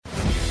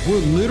We're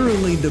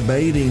literally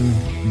debating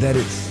that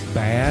it's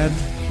bad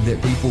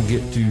that people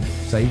get to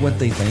say what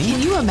they think.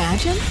 Can you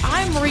imagine?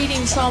 I'm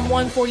reading Psalm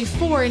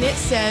 144, and it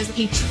says,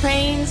 He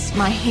trains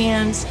my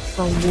hands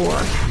for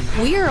war.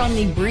 We are on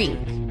the brink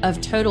of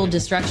total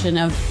destruction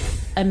of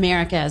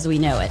America as we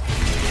know it.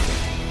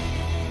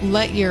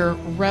 Let your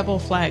rebel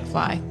flag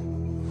fly.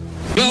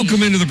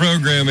 Welcome into the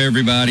program,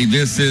 everybody.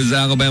 This is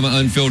Alabama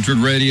Unfiltered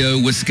Radio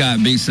with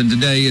Scott Beeson.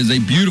 Today is a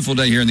beautiful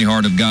day here in the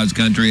heart of God's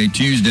country, a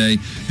Tuesday,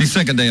 the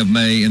second day of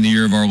May in the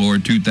year of our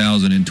Lord,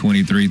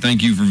 2023.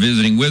 Thank you for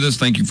visiting with us.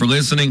 Thank you for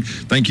listening.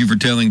 Thank you for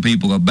telling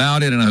people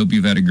about it, and I hope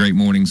you've had a great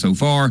morning so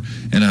far,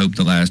 and I hope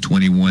the last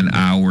 21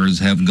 hours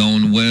have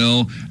gone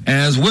well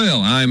as well.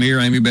 I'm here.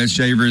 Amie Beth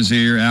Shaver is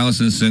here.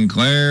 Allison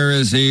Sinclair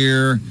is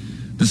here.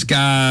 The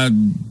Sky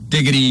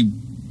Diggity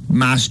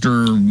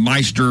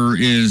Meister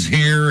is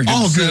here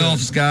himself.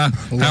 Sky,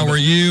 how are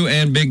you?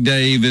 And Big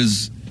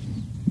Dave's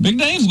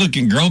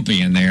looking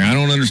grumpy in there. I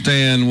don't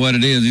understand what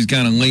it is. He's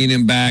kind of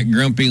leaning back,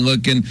 grumpy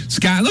looking.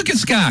 Sky, look at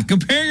Sky.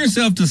 Compare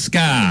yourself to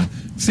Sky.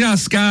 See how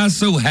Sky's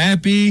so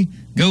happy,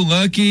 go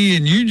lucky,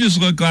 and you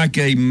just look like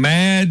a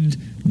mad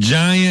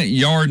giant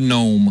yard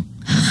gnome.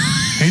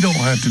 He don't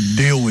have to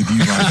deal with you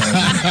like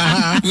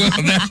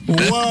that.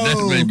 Well,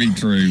 that may be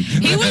true.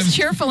 He was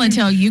cheerful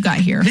until you got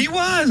here. He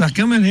was. I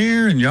come in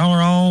here and y'all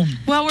are all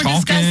we're talking,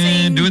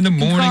 discussing doing the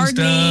morning stuff,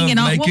 and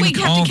all. making we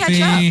coffee. have to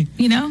catch up.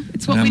 You know,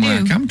 it's what we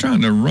do. I'm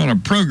trying to run a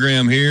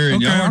program here,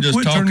 and y'all are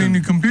just talking. Turning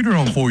your computer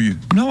on for you.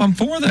 No, I'm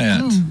for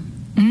that.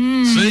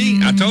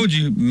 See, I told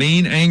you,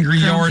 mean, angry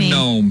yard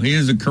gnome. He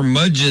is a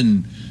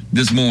curmudgeon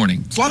this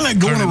morning. It's a lot of that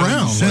going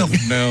around.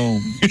 No.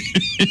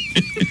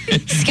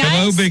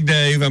 Hello, Big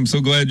Dave. I'm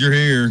so glad you're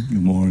here.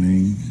 Good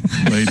morning,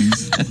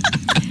 ladies.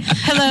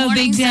 Hello,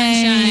 morning, Big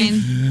Dave.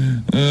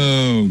 Sunshine.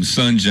 Oh,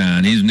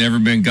 sunshine. He's never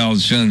been called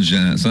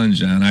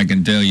sunshine. I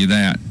can tell you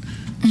that.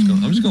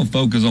 I'm just going to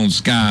focus on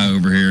Sky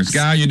over here.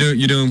 Sky, you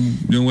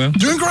doing well?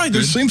 Doing great.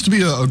 There seems to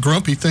be a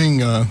grumpy thing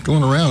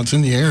going around. It's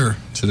in the air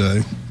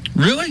today.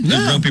 Really? Yeah.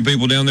 There's grumpy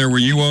people down there where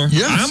you are?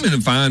 Yes. I'm in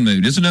a fine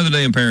mood. It's another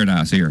day in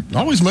paradise here. It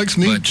always makes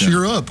me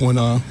cheer up when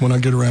I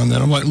get around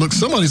that. I'm like, look,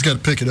 somebody's got to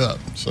pick it up.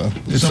 So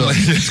it's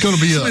going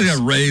to be us. Somebody's got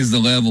to raise the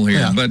level here.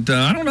 Yeah. But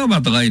I don't know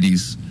about the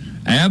ladies.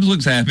 Abs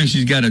looks happy.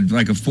 She's got a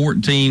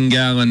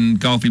 14-gallon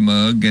coffee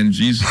mug, and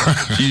she's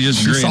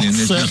just grinning.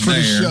 It's set for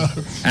the show.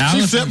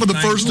 She's set for the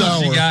first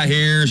hour. She got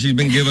here. She's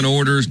been giving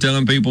orders,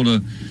 telling people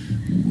to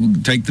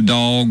take the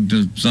dog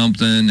to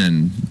something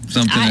and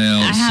something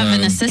else. I have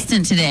an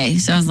assistant today,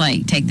 so I was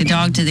like, take the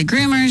dog to the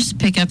groomers,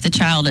 pick up the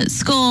child at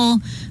school,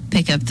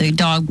 pick up the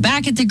dog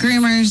back at the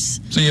groomers.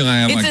 So you'll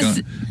have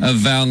a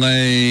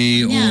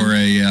valet or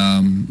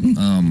a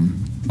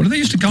what do they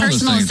used to call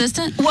personal this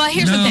thing? assistant? Well,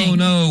 here's the thing.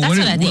 That's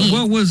what I need.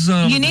 What was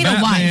you need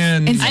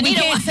Batman? A wife. I need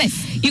a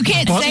wife. You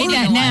can't say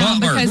that now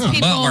because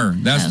people. Butler.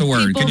 That's the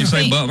word. Can you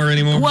say butler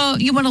anymore? Well,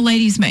 you want a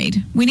lady's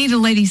maid. We need a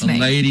lady's maid.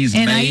 Ladies'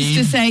 maid. And I used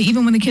to say,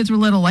 even when the kids were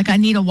little, like, I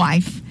need a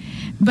wife.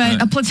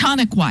 But a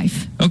platonic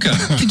wife. Okay.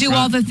 To do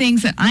all the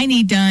things that I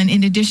need done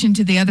in addition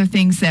to the other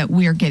things that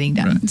we're getting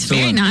done. It's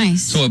very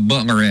nice. So a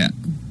butlerette.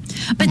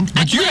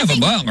 But you have a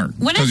butler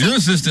because your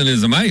assistant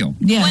is a male.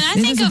 Yes, when I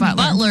think of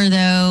butler,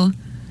 though,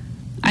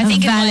 I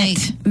think of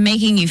like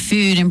making you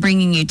food and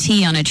bringing you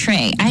tea on a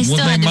tray. I still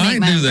had to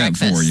make my own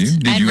breakfast. They might do that for you.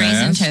 I had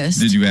raisin toast.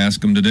 Did you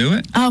ask them to do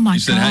it? Oh, my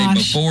gosh. You said, hey,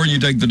 before you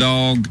take the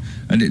dog,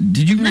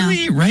 did you really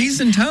eat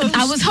raisin toast?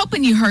 I was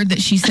hoping you heard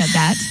that she said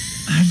that.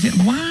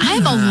 Why?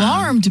 I'm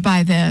alarmed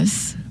by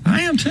this.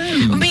 I am too.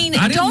 I mean,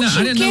 I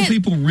didn't know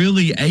people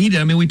really ate it.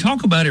 I mean, we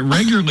talk about it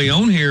regularly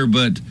on here,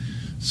 but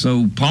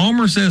so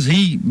Palmer says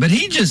he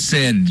just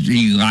said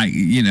he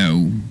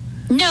No,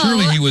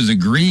 surely he was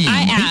agreeing.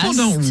 People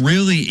don't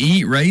really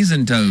eat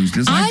raisin toast.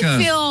 It's like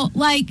I feel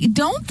like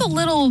don't the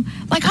little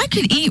I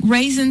could eat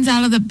raisins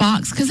out of the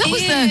box because that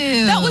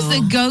was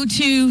the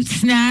go-to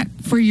snack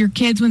for your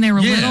kids when they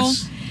were little.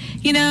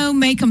 You know,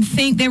 make them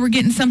think they were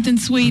getting something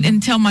sweet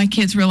until my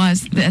kids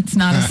realized that's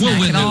not a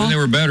snack at all. They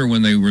were better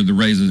when they were the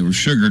raisins that were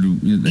sugared.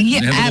 They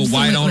had a little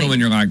white on them, and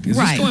you're like, is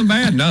this going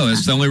bad? No,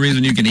 it's the only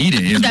reason you can eat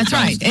it. That's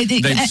right. They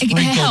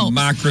sprinkled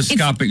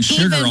microscopic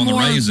sugar on the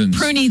raisins.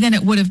 It's even more pruny than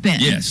it would have been.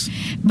 Yes.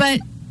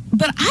 But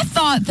I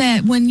thought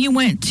that when you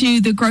went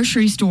to the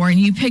grocery store and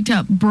you picked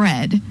up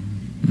bread,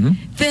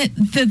 that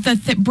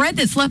the bread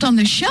that's left on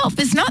the shelf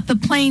is not the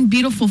plain,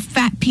 beautiful,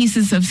 fat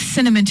pieces of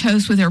cinnamon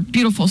toast with their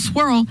beautiful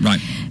swirl.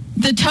 Right.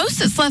 The toast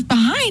that's left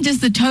behind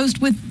is the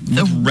toast with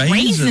the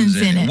raisins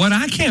in it. What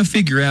I can't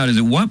figure out is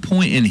at what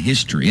point in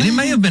history, and it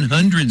may have been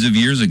hundreds of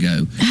years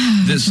ago,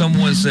 that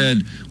someone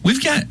said,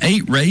 we've got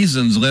 8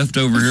 raisins left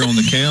over here on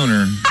the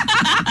counter,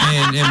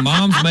 and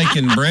Mom's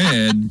making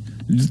bread.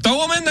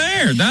 Throw them in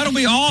there. That'll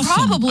be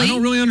awesome. Probably. I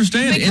don't really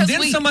understand it. And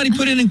then somebody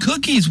put it in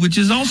cookies, which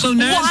is also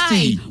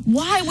nasty.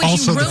 Why would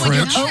you ruin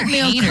an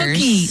oatmeal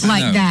cookie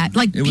like that?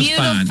 Like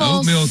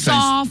beautiful,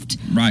 soft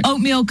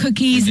oatmeal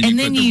cookies. And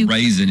then you put the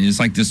raisin. It's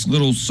like this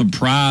little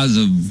surprise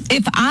of...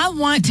 If I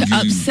want to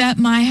upset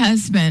my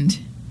husband,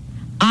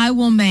 I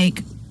will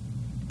make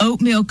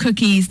oatmeal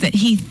cookies that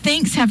he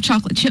thinks have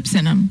chocolate chips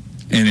in them.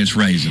 And it's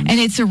raisins. And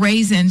it's a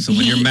raisin. So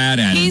when you're mad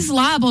at him, he's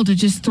liable to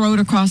just throw it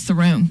across the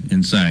room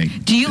and say,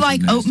 "Do you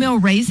like oatmeal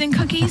raisin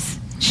cookies?"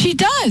 She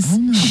does.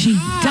 She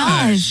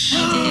does.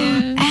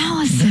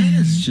 Allison.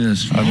 It's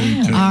just. I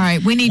do too. All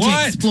right, we need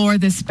to explore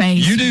this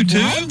space. You do too?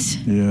 What?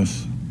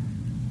 Yes.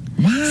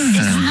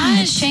 It's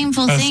not a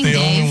shameful That's thing, the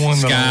Dave. only one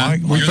that I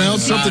like. We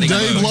found something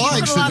Dave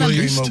likes at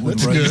least. Came up with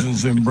That's good.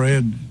 raisins in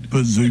bread,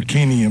 put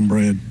zucchini in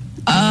bread.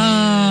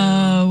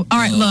 Oh, all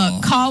right.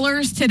 Look,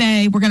 callers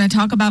today, we're going to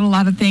talk about a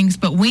lot of things,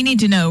 but we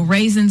need to know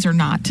raisins or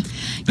not.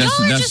 Y'all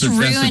are just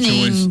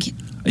ruining.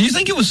 You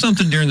think it was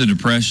something during the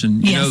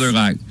Depression? You know, they're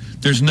like,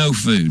 there's no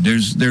food.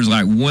 There's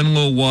like one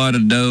little wad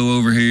of dough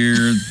over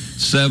here,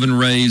 7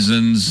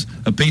 raisins,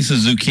 a piece of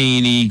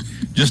zucchini.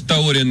 Just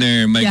throw it in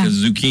there and make a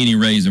zucchini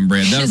raisin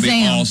bread. That would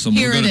be awesome.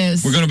 Here it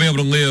is. We're going to be able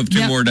to live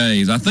 2 more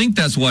days. I think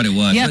that's what it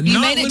was. Yep, But you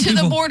not made it when to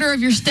the border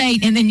of your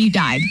state and then you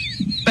died.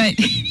 But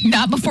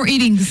not before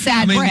eating the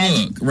sad bread.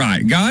 Look,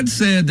 right. God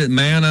said that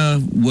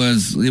manna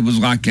was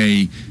like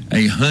a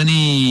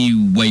honey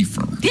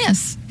wafer.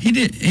 Yes. He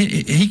did.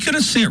 He could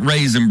have sent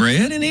raisin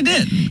bread, and he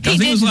didn't. Because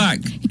he was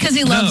like, because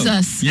he loves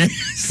us.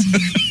 Yes.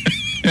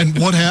 And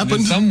what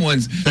happened?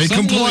 They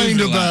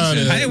complained about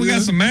it. Hey, we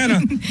got some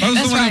manna.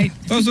 That's right.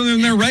 Throw some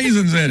of them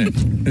raisins in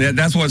it.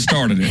 That's what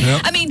started it.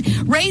 Yep. I mean,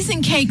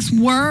 raisin cakes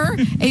were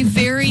a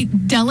very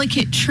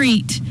delicate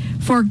treat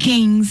for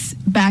kings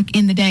back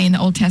in the day in the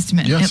Old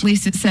Testament. Yes. At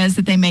least it says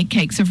that they made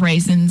cakes of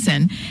raisins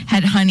and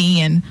had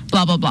honey and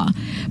blah, blah, blah.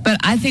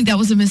 But I think that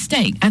was a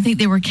mistake. I think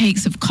they were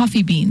cakes of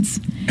coffee beans.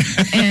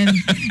 And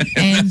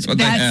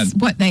that's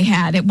what they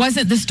had. It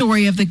wasn't the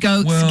story of the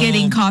goats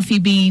getting coffee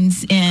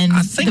beans in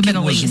the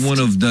Middle East. I think it was one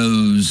of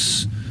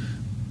those,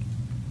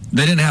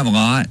 they didn't have a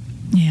lot.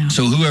 Yeah.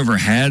 So whoever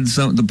had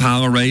the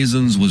pile of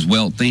raisins was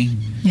wealthy.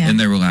 Yeah. And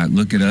they were like,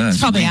 look at us.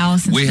 It's probably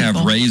Allison's We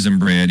have raisin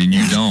bread and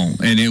you don't.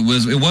 And it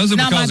wasn't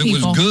because it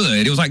was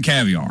good. It was like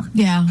caviar.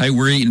 Yeah. Hey,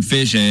 we're eating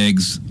fish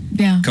eggs.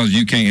 Yeah. Because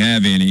you can't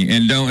have any.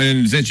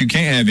 And since you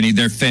can't have any,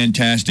 they're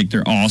fantastic.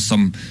 They're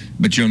awesome.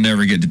 But you'll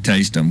never get to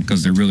taste them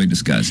because they're really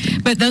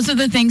disgusting. But those are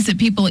the things that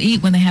people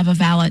eat when they have a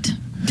valet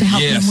to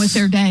help them with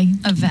their day.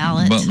 A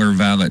valet. Butler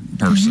valet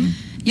person.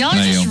 Mm-hmm. Y'all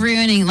are just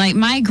ruining, like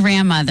my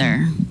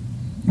grandmother.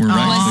 We're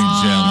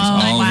actually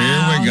jealous.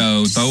 Here we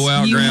go. Throw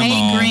out Grandma. You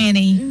hate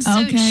Granny.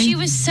 So okay. She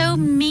was so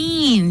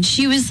mean.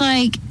 She was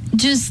like,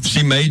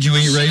 She made you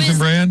eat raisin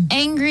bread?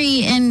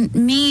 Angry and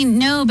mean.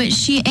 No, but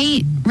she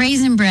ate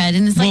raisin bread.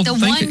 And it's like the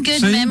one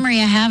good memory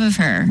I have of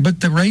her. But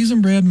the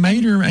raisin bread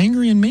made her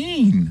angry and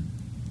mean.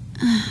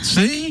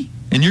 See?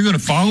 And you're going to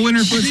follow in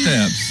her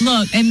footsteps.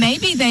 Look, and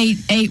maybe they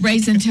ate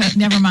raisin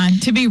never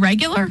mind. To be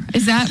regular?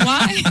 Is that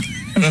why?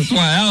 That's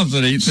why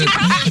Allison eats it. She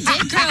probably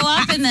did grow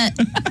up in the...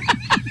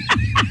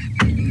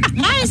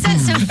 Why is that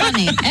so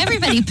funny?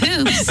 Everybody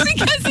poops.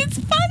 Because it's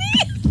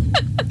funny.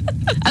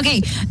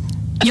 Okay,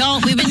 y'all,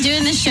 we've been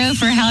doing this show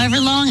for however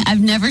long.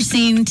 I've never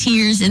seen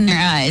tears in their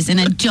eyes, and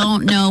I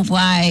don't know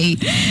why.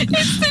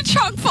 It's the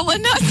chock full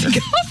of nuts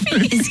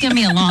coffee. It's going to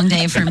be a long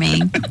day for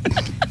me.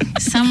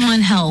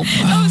 Someone help.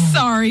 Oh,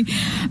 sorry.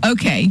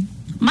 Okay.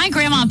 My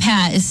grandma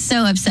Pat is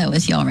so upset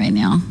with y'all right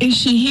now. Is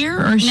she here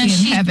or is she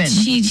in heaven?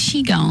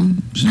 She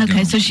gone.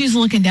 Okay, so she's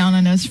looking down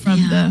on us from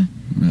the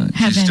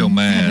she's still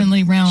mad.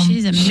 Heavenly realm.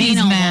 She's a mean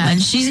old woman.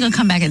 She's going to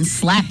come back and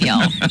slap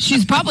y'all.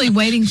 She's probably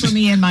waiting for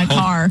me in my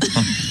car.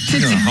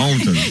 She's going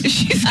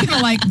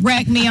to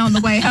wreck me on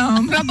the way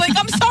home. And I'm like,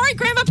 I'm sorry,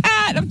 Grandma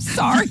Pat. I'm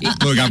sorry.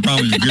 Look, I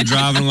promise you, if you're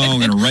driving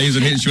along and a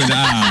raisin hits you in the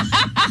eye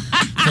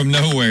from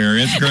nowhere,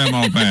 it's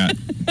Grandma Pat.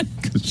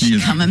 She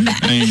is coming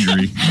back.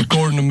 Angry.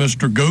 According to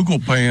Mr. Google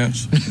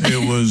Pants,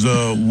 it was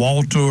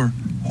Walter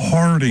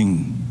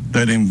Harding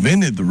that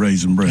invented the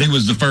raisin bread. He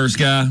was the first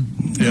guy?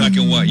 Yeah. Like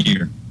in what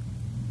year?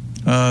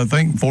 I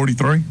think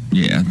 43.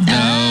 Yeah.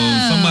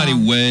 No, somebody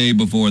way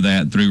before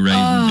that threw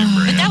raisins in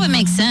bread. But that would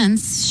make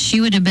sense. She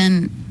would have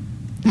been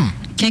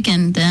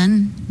kicking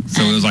then.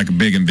 So it was like a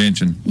big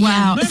invention.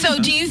 Wow. So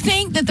do you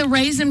think that the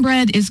raisin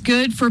bread is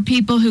good for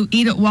people who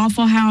eat at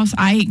Waffle House?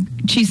 I eat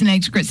cheese and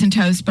eggs, grits and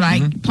toast, but I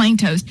eat plain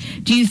toast.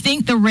 Do you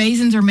think the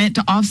raisins are meant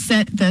to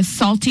offset the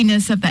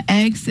saltiness of the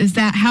eggs? Is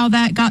that how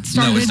that got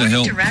started? No, it's to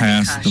help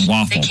pass the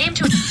waffle.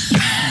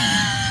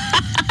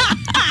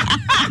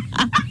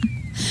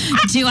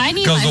 Do I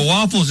need Because the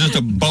waffle's just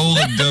a ball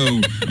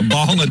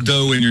of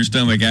dough in your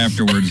stomach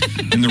afterwards,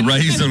 and the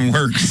raisin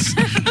works.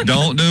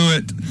 Don't do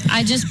it.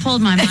 I just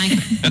pulled my mic.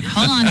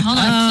 Hold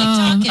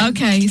on. Keep talking.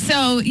 Okay,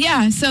 so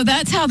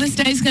that's how this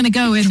day's going to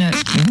go, isn't it?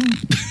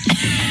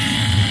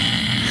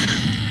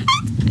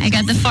 I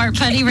got the fart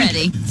putty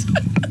ready.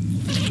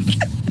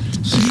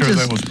 Sure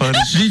that was funny.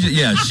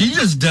 She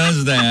just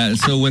does that,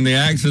 so when the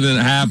accident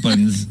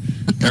happens,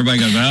 everybody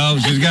goes, oh,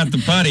 she's got the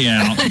putty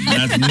out.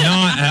 That's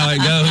not how it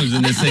goes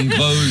in this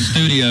enclosed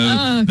studio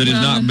that is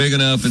not big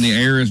enough and the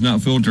air is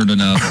not filtered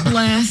enough.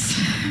 Bless.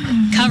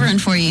 Covering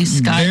for you,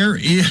 Scott.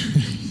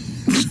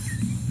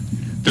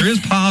 There is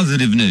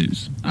positive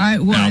news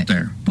out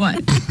there.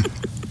 What?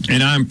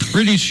 And I'm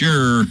pretty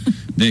sure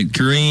that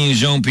Corinne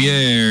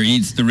Jean-Pierre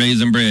eats the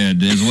raisin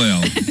bread as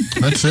well.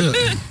 That's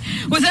it.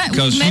 Was that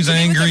because she's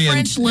angry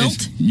French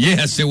lilt?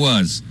 Yes, it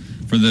was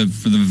for the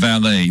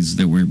valets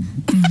that we're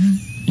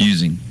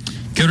using.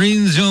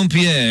 Karine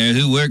Jean-Pierre,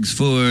 who works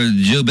for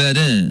Joe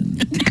Biden,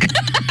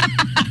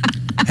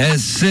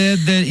 has said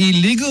that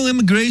illegal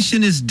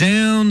immigration is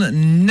down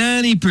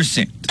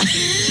 90%.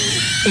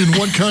 In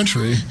what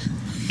country?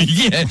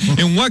 Yeah,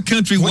 in what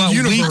country, what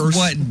universe? Week,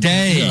 what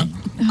day? Yeah.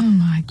 Oh,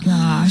 my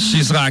gosh.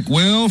 She's like,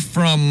 well,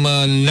 from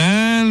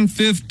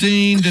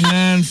 9:15 to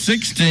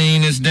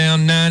 9:16, it's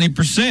down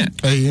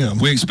 90%. A.M.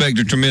 We expect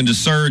a tremendous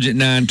surge at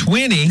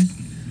 9:20.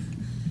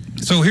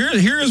 So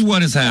here is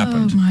what has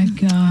happened. Oh, my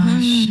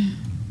gosh.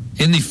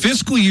 In the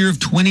fiscal year of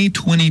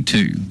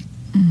 2022,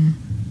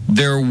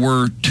 there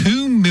were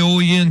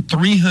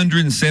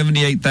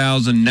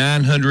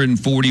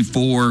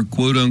 2,378,944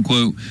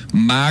 quote-unquote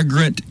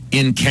migrant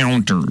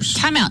encounters.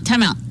 Time out.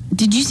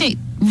 Did you say,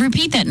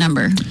 repeat that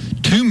number?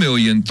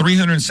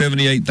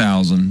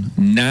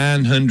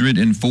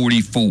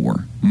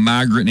 2,378,944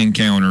 migrant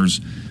encounters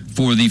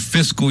for the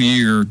fiscal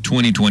year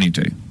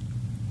 2022.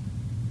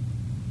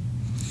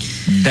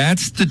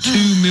 That's the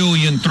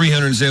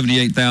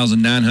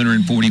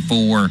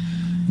 2,378,944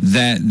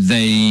 that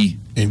they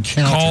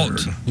encountered.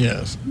 caught,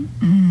 Yes,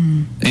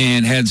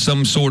 and had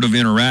some sort of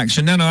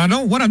interaction.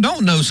 No, what I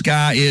don't know,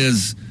 Sky,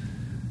 is,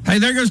 hey,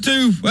 there goes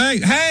two.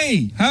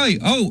 Hey,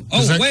 oh,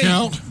 Does that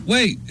count?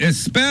 Wait, it's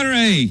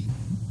Sperry.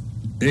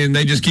 And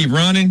they just keep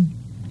running.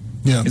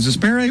 yeah. Is it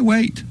Sperry?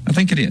 Wait, I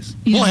think it is.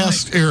 We'll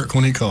ask Eric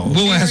when he calls.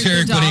 We'll ask Eric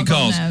Eric the when he dog will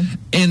calls. know.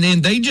 And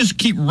then they just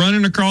keep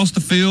running across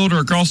the field or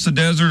across the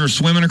desert or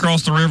swimming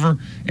across the river,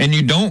 and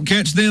you don't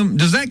catch them.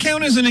 Does that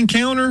count as an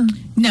encounter?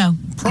 No.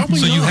 Probably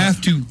So not. you have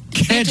to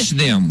catch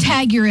them.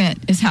 Tag your it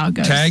is how it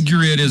goes. Tag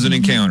your it as an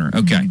encounter.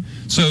 Okay.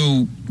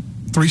 So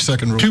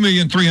 3-second rule.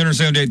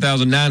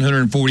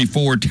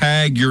 2,378,944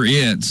 tag your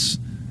its.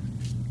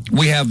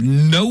 We have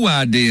no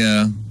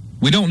idea.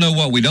 We don't know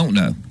what we don't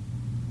know.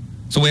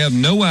 So we have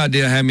no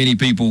idea how many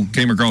people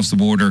came across the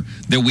border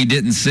that we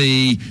didn't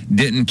see,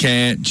 didn't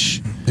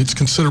catch. It's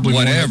considerably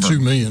more Whatever. than 2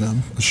 million, I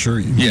assure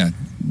you. Yeah.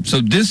 So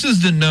this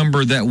is the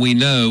number that we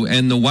know,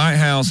 and the White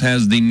House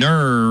has the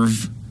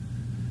nerve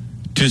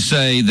to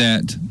say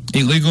that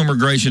illegal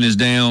immigration is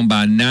down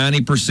by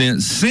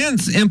 90%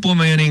 since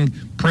implementing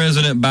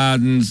President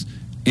Biden's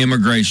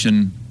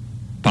immigration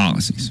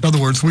policies. In other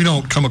words, we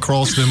don't come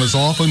across them as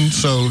often,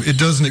 so it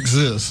doesn't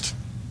exist.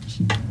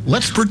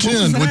 Let's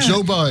pretend with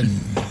Joe Biden.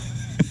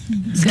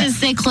 Because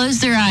they close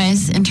their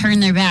eyes and turn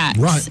their backs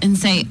Right. and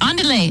say,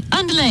 andale.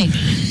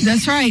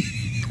 That's right.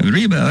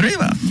 Arriba.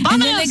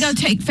 And then they go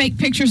take fake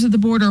pictures of the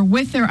border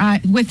with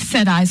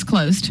said eyes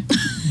closed,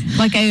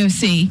 like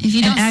AOC, If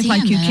you don't and act see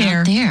like them, you they're care.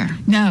 out there.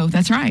 No,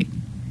 that's right.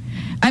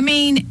 I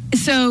mean,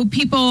 so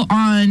people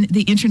on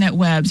the internet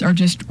webs are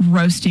just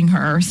roasting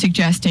her,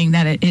 suggesting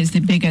that it is the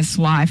biggest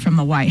lie from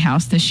the White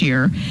House this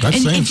year. That's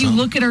and saying if you something.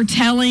 look at her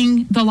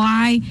telling the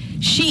lie,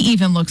 she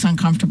even looks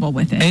uncomfortable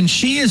with it. And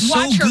she is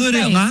Watch so her good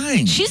at face.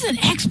 lying. She's an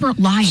expert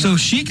liar. So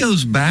she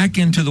goes back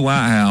into the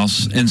White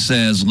House and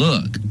says,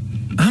 look,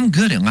 I'm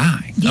good at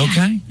lying, Yeah.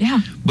 okay? Yeah.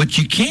 But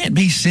you can't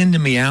be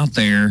sending me out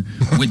there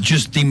with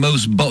just the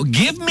most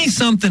give me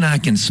something I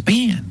can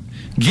spin.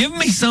 Give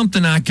me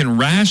something I can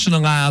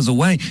rationalize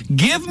away.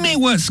 Give me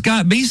what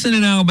Scott Beeson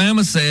in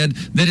Alabama said,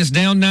 that it's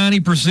down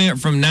 90%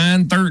 from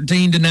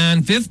 9:13 to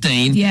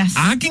 9:15. Yes.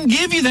 I can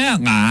give you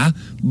that lie,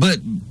 but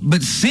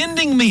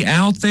sending me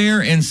out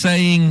there and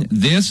saying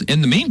this,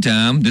 in the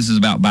meantime, this is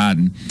about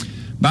Biden.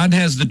 Biden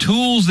has the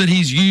tools that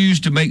he's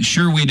used to make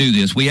sure we do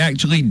this. We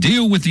actually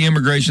deal with the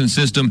immigration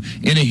system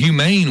in a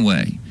humane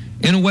way,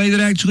 in a way that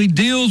actually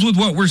deals with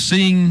what we're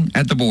seeing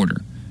at the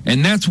border.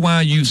 And that's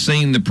why you've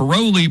seen the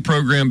parolee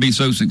program be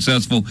so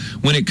successful.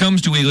 When it comes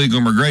to illegal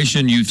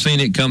immigration, you've seen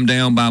it come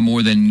down by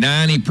more than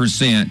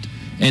 90%.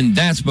 And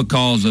that's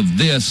because of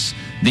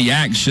the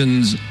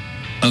actions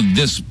of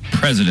this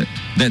president,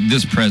 that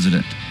this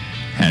president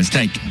has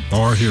taken.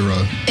 Our hero.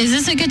 Is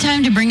this a good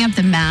time to bring up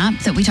the map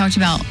that we talked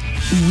about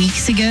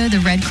weeks ago, the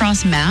Red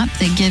Cross map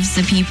that gives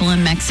the people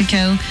in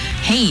Mexico,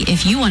 hey,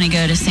 if you want to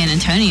go to San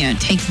Antonio,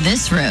 take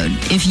this road.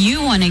 If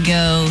you want to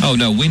go... Oh,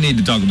 no, we need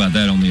to talk about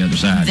that on the other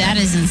side. That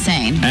is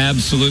insane.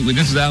 Absolutely.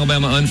 This is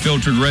Alabama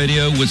Unfiltered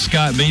Radio with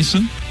Scott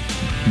Beeson.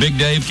 Big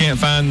Dave can't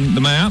find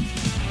the map,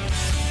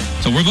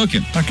 so we're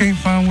looking. I can't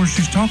find where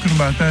she's talking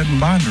about that in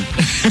Binder.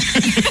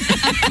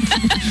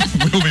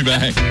 We'll be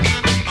back.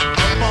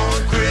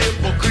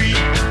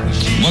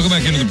 Welcome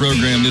back into the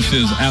program. This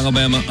is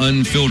Alabama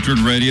Unfiltered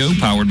Radio,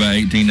 powered by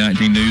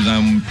 1819 News.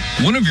 I'm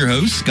one of your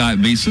hosts,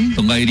 Scott Beeson.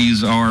 The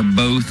ladies are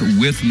both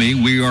with me.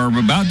 We are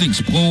about to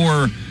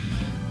explore,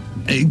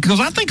 because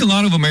I think a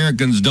lot of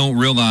Americans don't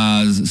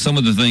realize some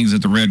of the things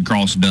that the Red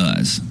Cross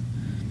does.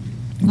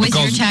 With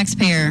your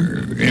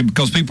taxpayer.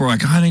 Because people are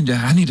like, I need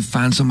to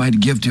find somebody to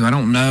give to. I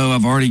don't know.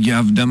 I've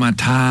done my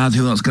tithe.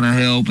 Who else can I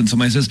help? And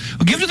somebody says,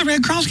 well, give to the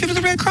Red Cross. Give to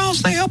the Red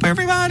Cross. They help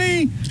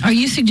everybody. Are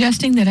you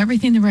suggesting that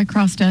everything the Red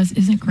Cross does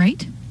isn't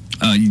great?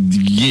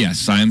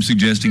 Yes, I am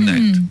suggesting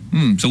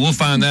that. So we'll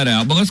find that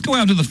out. But let's go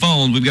out to the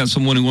phones. We've got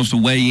someone who wants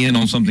to weigh in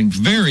on something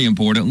very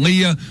important.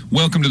 Leah,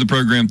 welcome to the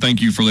program.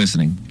 Thank you for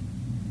listening.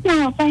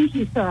 Well, thank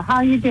you, sir. How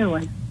are you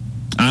doing?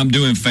 I'm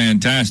doing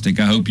fantastic.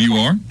 I hope you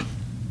are.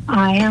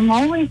 I am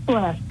always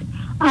blessed.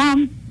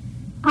 I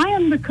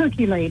am the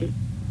cookie lady.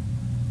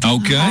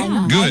 Okay,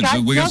 good.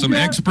 So we got some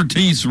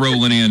expertise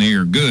rolling in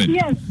here. Good.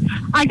 Yes.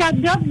 I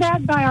got dubbed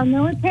that by our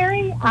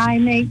military. I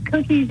make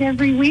cookies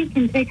every week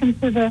and take them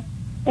to the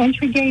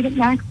entry gate at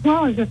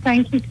Maxwell as a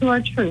thank you to our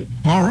troops.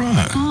 All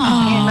right.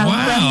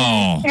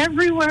 Wow.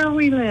 Everywhere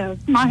we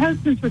live. My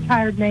husband's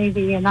retired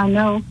Navy, and I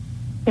know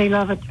they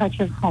love a touch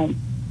of home.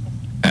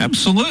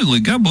 Absolutely.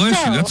 God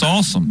bless you. That's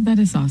awesome. That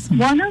is awesome.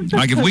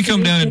 Like if we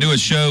come down and do a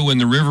show in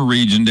the river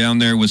region down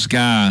there with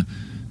Sky,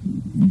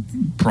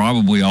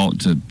 probably ought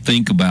to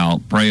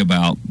pray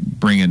about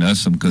bringing us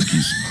some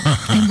cookies.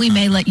 And we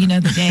may let you know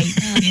the date,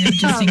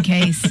 just in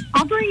case.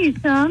 I'll bring you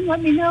some.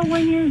 Let me know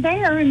when you're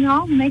there, and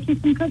I'll make you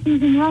some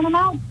cookies and run them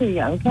out to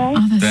you, okay?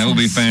 That would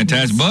be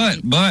fantastic.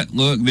 But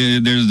look,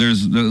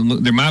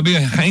 there might be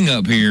a hang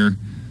up here.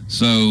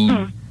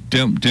 So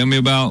tell me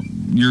about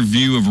your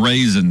view of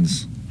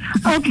raisins.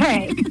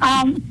 Okay.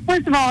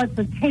 First of all, it's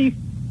a taste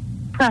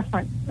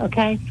preference,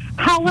 okay?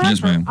 However,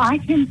 Yes, ma'am. I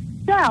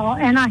can sell,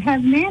 and I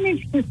have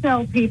managed to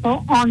sell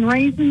people on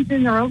raisins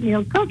in their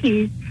oatmeal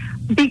cookies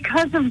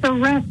because of the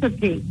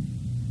recipe.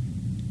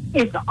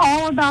 It's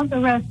all about the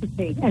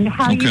recipe and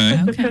how you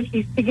put the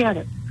cookies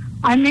together.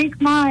 I make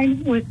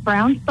mine with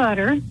browned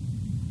butter,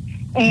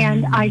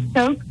 and I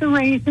soak the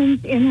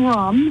raisins in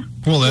rum.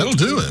 Well, that'll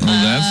do it.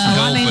 Well, that's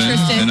I'm helping.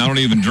 interested. And I don't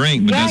even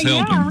drink, but that's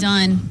helping.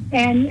 Done.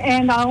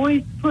 And I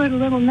always put a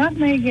little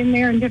nutmeg in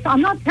there. And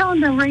I'm not telling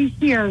the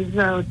ratios,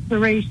 though. It's the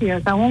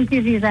ratios. I won't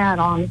give you that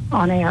on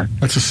air.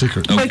 That's a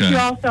secret. But you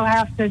also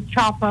have to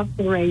chop up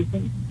the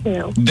raisins,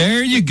 too.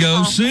 There you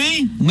go.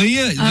 See,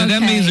 Leah,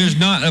 that means there's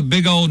not a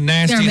big old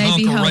nasty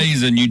hunk of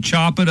raisin. You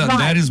chop it up. Right.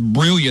 That is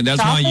brilliant.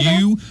 That's why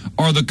you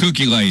are the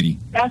cookie lady.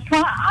 That's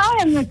why I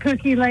am the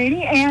cookie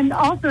lady. And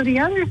also the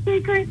other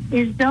secret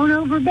is don't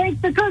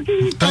overbake the cookies.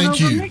 Thank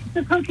you. Don't overmix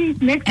the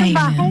cookies. Mix them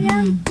by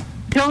hand.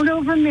 Don't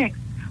overmix.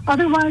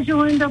 Otherwise,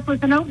 you'll end up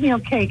with an oatmeal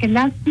cake, and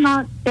that's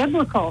not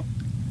biblical.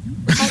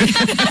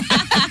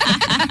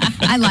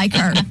 I like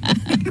her.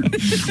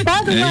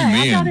 By the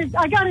way, Amen.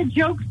 I got a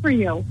joke for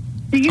you.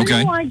 Do you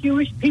know why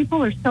Jewish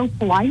people are so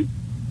polite?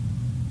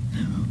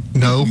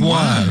 No,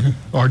 why?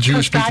 Are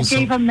Jewish people God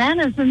gave them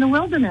mannas in the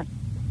wilderness.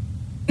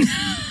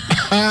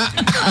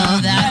 Oh,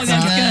 that's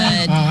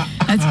good.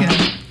 That's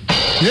good.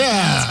 Yeah.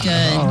 That's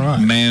good. All right.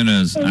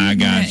 Manas, I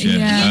got you.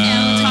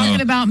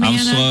 Talking about manna. I'm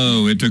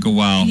slow. It took a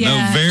while. Yeah.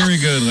 No, very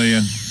good,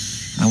 Leah.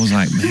 I was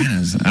like,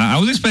 manas. I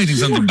was expecting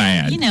something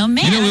bad.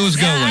 Manna. You know it was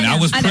going. I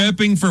was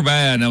prepping for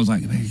bad, and I was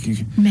like,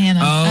 Manna.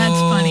 That's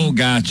funny. Oh,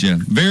 gotcha.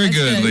 Very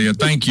good, Leah.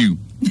 Thank you.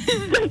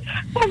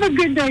 Have a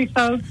good day,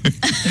 folks.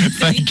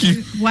 Thank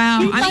you.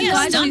 Wow. I'm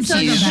glad you said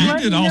She that.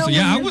 did also.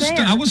 Yeah,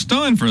 I was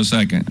stunned for a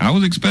second. I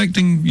was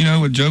expecting,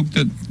 a joke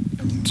that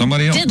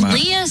somebody else Did might.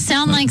 Leah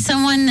sound like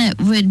someone that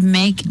would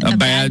make a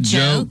bad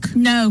joke?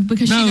 No,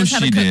 because she knows how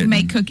to didn't.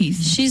 make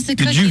cookies. She's the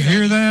cookie Did you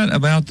hear lady. that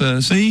about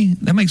see?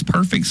 That makes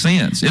perfect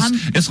sense.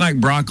 It's like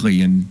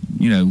broccoli and,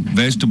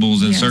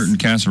 vegetables in certain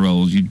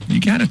casseroles. You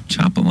got to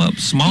chop them up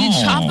small. You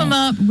chop them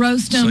up,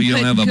 roast them, So you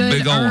put don't have a good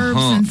big old herbs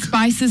hunk. and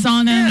spices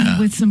on them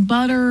with some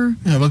butter.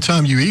 Yeah, by the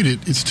time you eat it,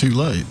 it's too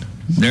late.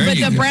 There But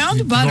you the go.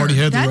 browned butter, already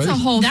had the that's a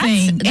raisins. whole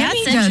thing. That's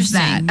Amie does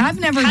that. interesting. I've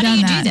never How do done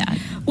you that. do that?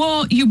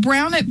 Well, you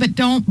brown it, but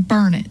don't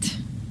burn it.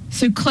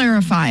 So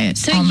clarify it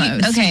So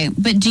almost.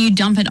 but do you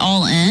dump it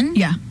all in?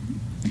 Yeah.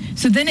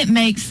 So then it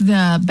makes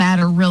the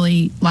batter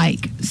really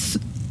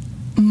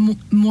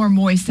more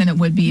moist than it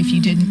would be if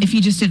you didn't. If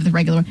you just did it the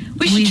regular way.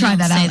 We should try don't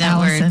that say out, that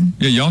word. Allison.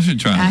 Yeah, y'all should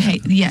try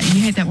that. You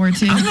hate that word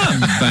too. I'm not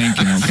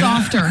banking on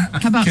Softer.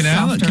 How about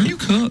softer? Can you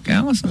cook,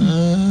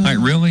 Allison? Like,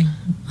 really?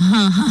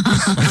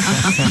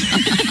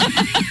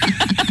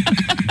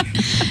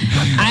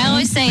 I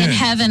always say in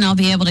heaven I'll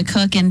be able to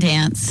cook and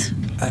dance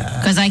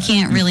because I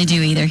can't really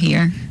do either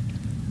here.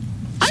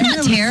 I'm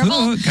not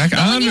terrible. Cook.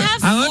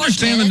 I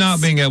understand the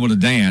not being able to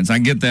dance. I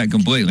get that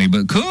completely.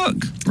 But cook,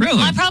 really?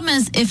 My problem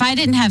is if I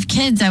didn't have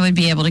kids, I would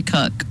be able to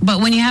cook.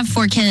 But when you have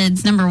 4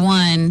 kids, number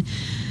one,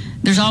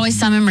 there's always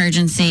some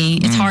emergency.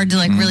 It's hard to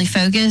really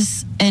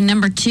focus. And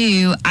number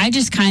 2, I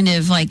just kind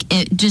of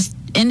it just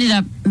ended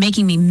up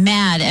making me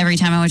mad every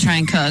time I would try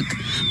and cook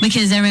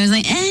because everybody was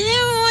like, I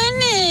don't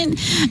want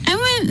it. I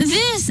want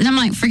this. And I'm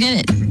like,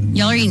 forget it.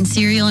 Y'all are eating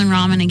cereal and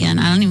ramen again.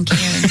 I don't even care.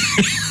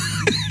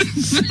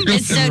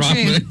 It's so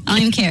true. I don't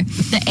even care.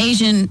 The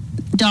Asian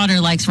daughter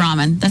likes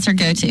ramen. That's her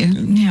go-to.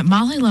 Yeah,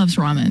 Molly loves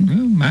ramen. Oh,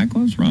 Mac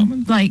loves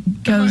ramen.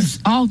 Goes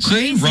all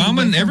crazy. See, ramen.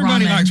 with the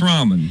Everybody likes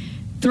ramen.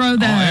 Throw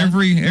the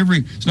every.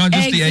 It's not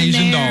just eggs the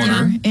Asian in there,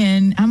 daughter.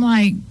 And I'm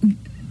like,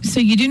 so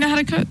you do know how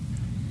to cook?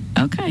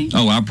 Okay.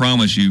 Oh, I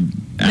promise you,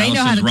 They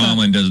know how Allison's to cook.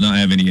 ramen does not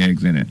have any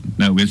eggs in it.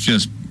 No, it's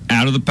just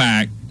out of the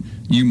pack.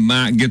 You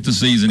might get the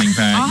seasoning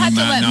pack. I'll have to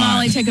let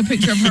Molly take a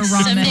picture of her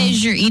ramen. Some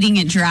days you're eating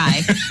it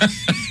dry.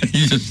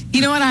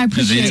 You know what? I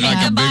appreciate eat it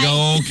like a big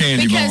old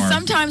candy bar. Because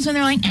sometimes when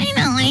they're like, I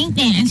don't like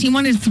this, you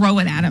want to throw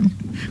it at them.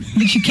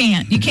 But you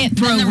can't. You can't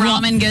throw the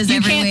ramen goes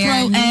everywhere. You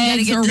can't throw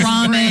eggs or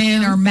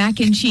ramen or mac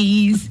and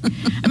cheese.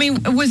 I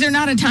mean, was there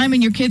not a time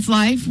in your kid's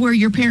life where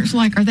your parents were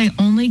like, are they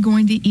only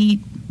going to eat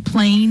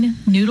plain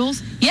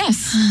noodles?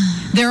 Yes.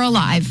 They're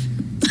alive.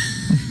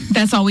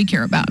 That's all we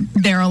care about.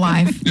 They're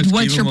alive.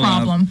 What's your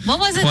problem? What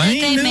was it that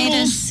they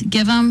made us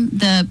give them?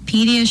 The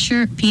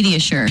Pediasure?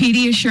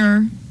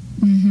 Pediasure.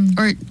 Mm-hmm.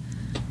 Or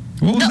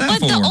what was that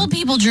for? The old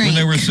people drink. When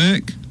they were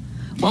sick?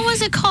 What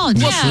was it called?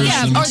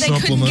 Yeah. Or they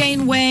couldn't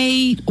gain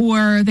weight,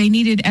 or they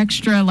needed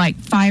extra like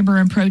fiber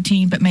and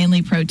protein, but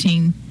mainly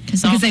protein.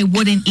 Because they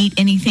wouldn't eat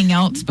anything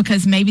else,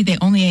 because maybe they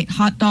only ate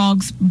hot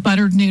dogs,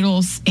 buttered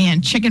noodles,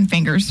 and chicken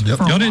fingers for a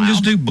while. Y'all didn't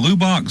just do Blue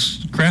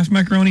Box Kraft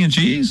macaroni and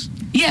cheese?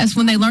 Yes,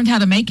 when they learned how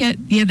to make it.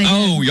 Yeah, they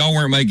did. Y'all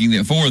weren't making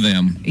it for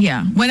them.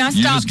 Yeah, when I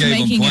stopped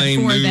making it for them. You just gave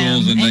them plain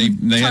noodles,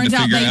 and they had to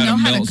figure out how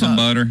to melt some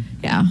butter.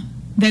 Yeah,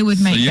 they would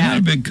make that. So you're not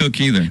a big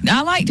cook either.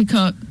 I like to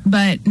cook,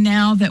 but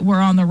now that we're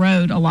on the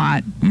road a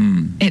lot,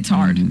 it's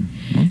hard.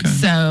 Okay.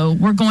 So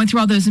we're going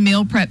through all those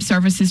meal prep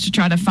services to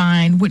try to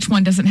find which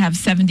one doesn't have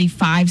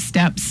 75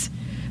 steps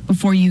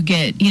before you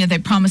get, they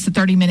promise a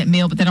 30-minute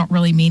meal, but they don't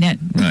really mean it.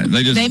 Right.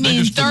 They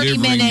mean 30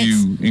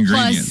 minutes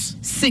plus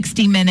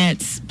 60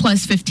 minutes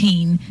plus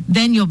 15.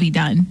 Then you'll be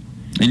done.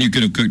 And you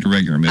could have cooked a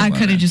regular meal. I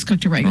could have just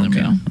cooked a regular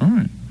meal. All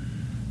right.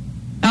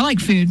 I like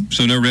food.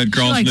 So no Red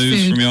Cross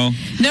news from y'all?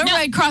 No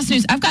Red Cross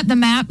news. I've got the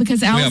map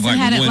because Allison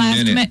had it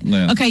last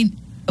minute. Okay.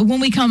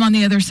 When we come on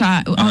the other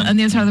side, on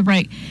the other side of the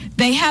break,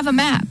 they have a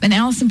map, and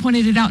Allison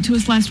pointed it out to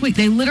us last week.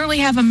 They literally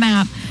have a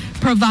map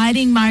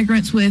providing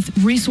migrants with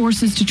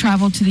resources to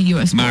travel to the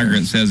U.S. border.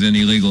 Migrants as in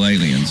illegal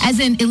aliens. As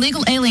in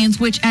illegal aliens,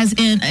 which as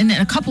in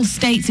a couple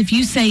states, if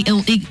you say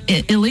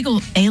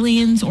illegal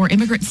aliens or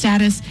immigrant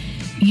status,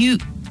 you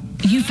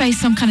face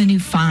some kind of new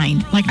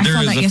fine. Like I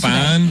saw that yesterday. There is a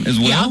fine as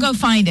well? Yeah, I'll go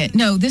find it.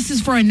 No, this is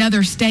for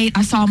another state.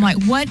 I saw, I'm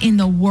like, what in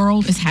the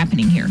world is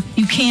happening here?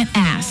 You can't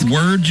ask.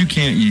 Words you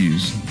can't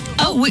use.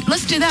 Oh,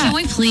 let's do that. Can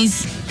we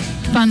please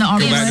find the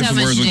Auburn? Go back to some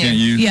words we can't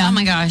use. Yeah. Oh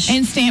my gosh.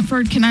 And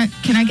Stanford, can I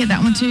get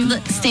that one too?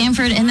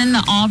 Stanford, and then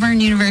the Auburn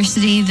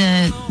University,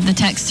 the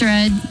text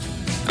thread.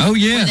 Oh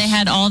yes. Where they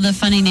had all the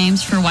funny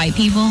names for white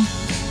people.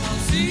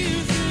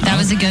 That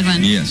was a good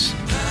one. Yes.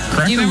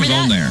 Cracker was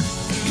on there.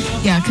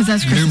 Yeah, because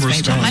that's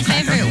Christmas favorite. My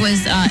favorite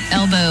was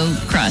elbow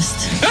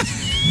crust.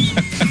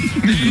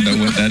 You know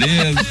what that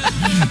is.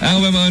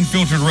 Alabama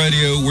Unfiltered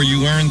Radio, where you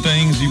learn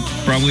things you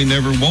probably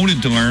never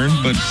wanted to learn,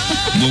 but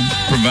we'll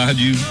provide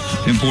you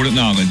important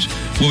knowledge.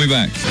 We'll be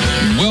back.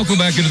 Welcome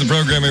back into the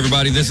program,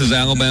 everybody. This is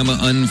Alabama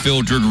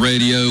Unfiltered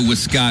Radio with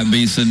Scott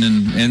Beeson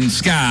and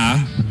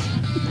Sky.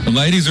 The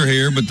ladies are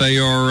here, but they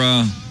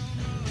are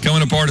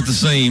coming apart at the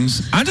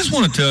seams. I just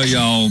want to tell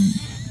y'all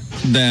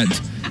that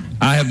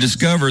I have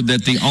discovered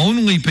that the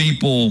only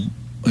people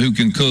who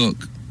can cook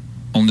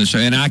on this show,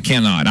 and I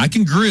cannot. I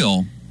can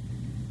grill,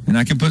 and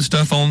I can put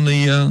stuff on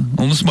the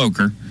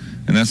smoker,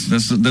 and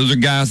those are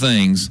guy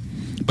things.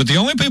 But the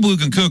only people who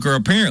can cook are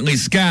apparently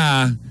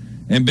Sky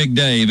and Big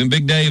Dave. And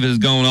Big Dave has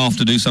gone off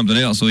to do something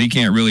else, so he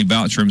can't really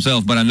vouch for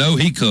himself. But I know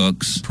he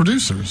cooks.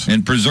 Producers.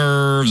 And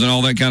preserves and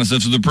all that kind of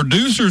stuff. So the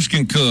producers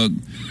can cook.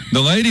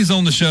 The ladies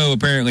on the show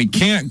apparently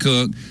can't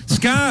cook.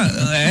 Sky,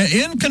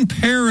 in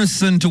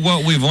comparison to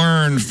what we've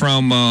learned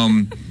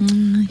from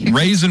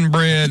Raisin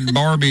Bread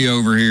Barbie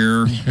over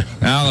here,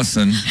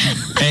 Allison,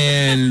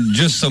 and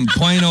just some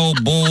plain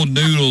old boiled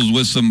noodles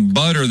with some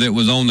butter that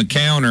was on the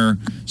counter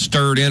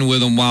stirred in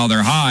with them while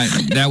they're hot,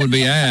 that would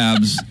be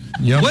abs.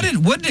 Yep.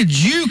 What did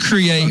you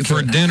create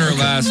for dinner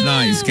last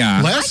night,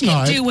 Sky? Last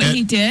night, do what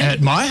he did.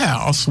 At my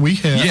house, we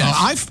had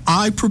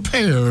I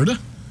prepared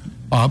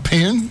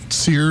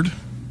pan-seared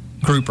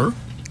grouper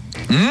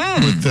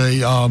with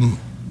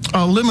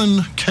a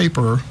lemon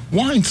caper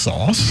wine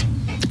sauce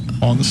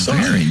on the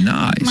side. Very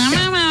nice.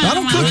 I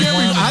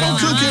don't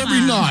cook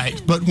every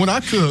night, but when I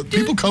cook,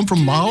 people come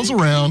from miles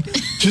around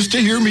just to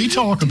hear me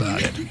talk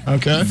about it.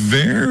 Okay.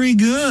 Very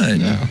good.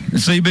 Yeah.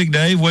 See, Big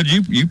Dave, what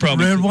you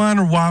probably red wine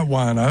or white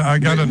wine? I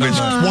got to know.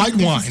 White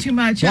wine. Too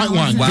much. White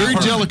wine. Very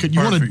delicate.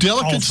 You want a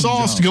delicate awesome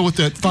sauce to go with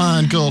that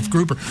fine Gulf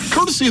grouper,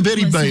 courtesy of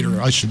Eddie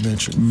Bader, I should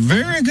mention.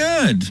 Very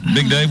good.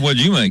 Big Dave, what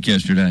did you make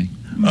yesterday?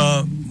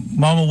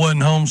 Mama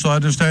wasn't home, so I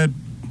just had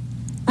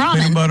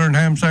peanut butter and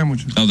ham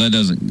sandwiches. Oh, that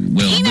doesn't...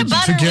 Well, peanut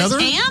butter together?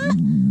 with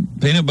ham?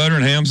 Peanut butter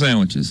and ham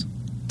sandwiches.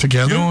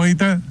 Together? You don't eat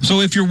that?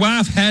 So if your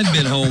wife had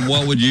been home,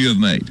 what would you have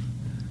made?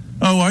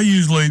 Oh, I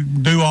usually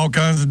do all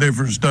kinds of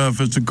different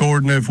stuff. It's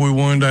according if we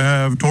wanted to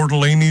have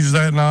tortellinis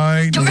that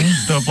night and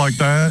stuff like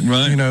that.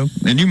 Right. You know.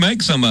 And you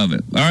make some of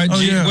it. All right,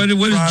 yeah. What is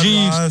Fried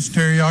Jeeves? Rice,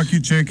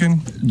 teriyaki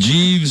chicken.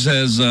 Jeeves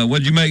has... what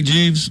did you make,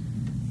 Jeeves?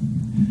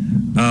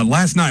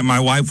 Last night, my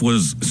wife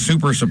was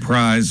super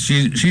surprised.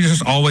 She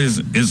just always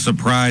is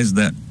surprised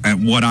at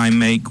what I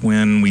make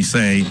when we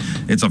say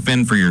it's a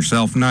fend for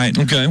yourself night.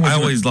 Okay. I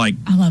always I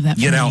love that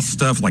get phrase. out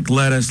stuff like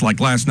lettuce. Like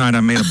last night, I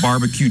made a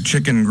barbecue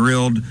chicken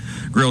grilled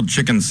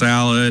chicken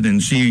salad,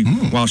 and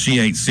while she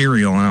ate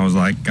cereal, and I was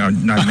like, I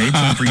made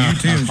some for you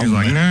too, and she's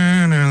like,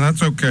 no,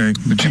 that's okay.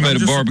 But you made I'm a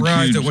just barbecue.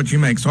 surprised at what you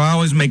make, so I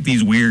always make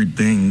these weird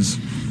things.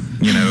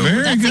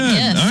 Very That's a good.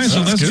 gift. All right,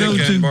 so let's go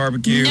Chicken, to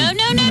barbecue. No.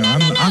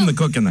 I'm the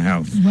cook in the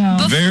house.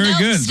 Well, very No,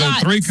 good. So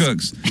Scott. 3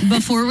 cooks.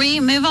 Before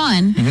we move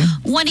on,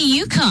 what do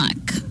you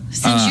cook?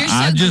 Since you're so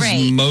I just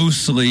great.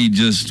 mostly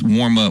just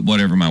warm up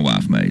whatever my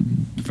wife made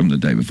from the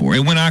day before.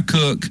 And when I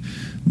cook,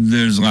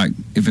 there's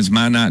if it's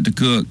my night to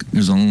cook,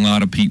 there's a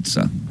lot of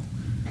pizza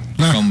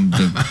from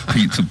the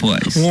pizza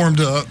place. Warmed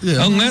up,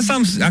 yeah. Unless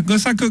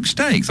I cook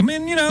steaks. I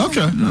mean,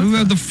 Okay.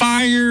 The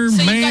fire, So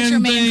you man got your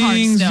man card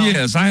things. still?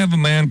 Yes, I have a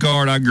man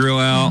card. I grill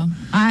out.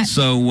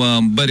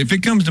 But if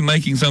it comes to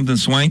making something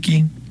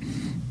swanky,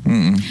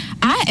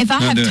 if I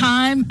have do it.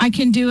 time, I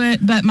can do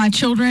it, but my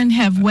children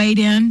have weighed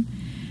in.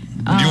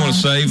 do you want to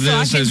save so I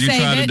this can as you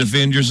save try to it.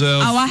 defend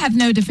yourself? Oh, I have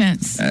no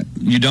defense.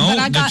 You don't? But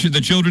I got- The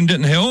children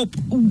didn't help?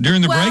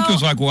 During the break, it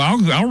was like, well,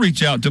 I'll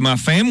reach out to my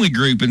family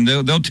group, and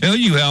they'll tell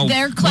you They're what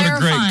a great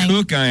clarifying.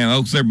 cook I am.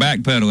 Oh, so they're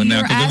backpedaling now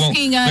You're because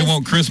asking they us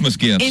want Christmas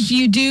gifts. If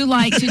you do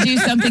like to do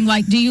something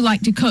like, do you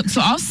like to cook?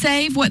 So I'll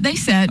save what they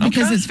said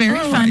because Okay. it's very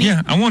All right. funny.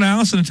 Yeah, I want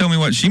Allison to tell me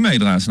what she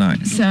made last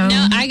night. So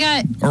No, I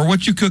got. Or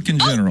what you cook in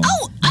general.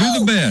 Do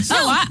the best. I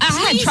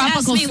had Please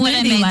tropical ask me what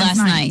I smoothie made last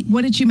night.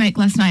 What did you make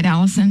last night,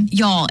 Allison?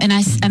 Y'all, and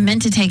I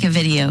meant to take a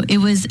video. It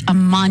was a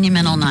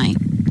monumental night.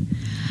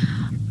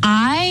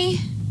 I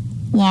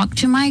walked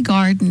to my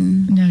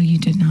garden. No, you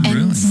did not. And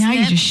Now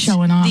you're just snipped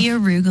showing off. the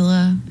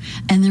arugula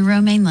and the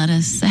romaine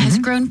lettuce that has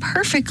grown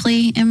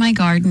perfectly in my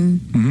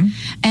garden.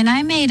 And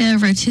I made a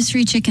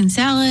rotisserie chicken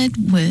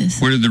salad with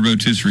Where did the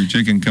rotisserie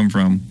chicken come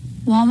from?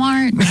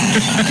 Walmart,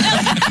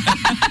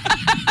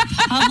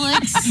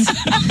 Publix,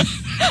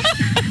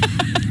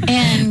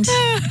 and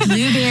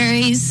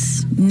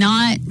blueberries.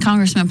 Not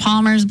Congressman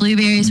Palmer's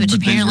blueberries, which But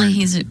these apparently were-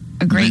 he's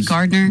a great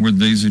gardener. Were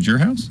these at your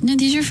house? No,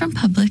 these are from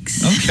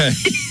Publix. Okay.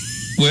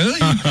 Well,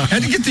 you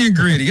had to get the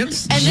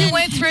ingredients. And She then,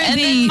 went through and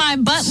the- then my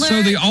butler.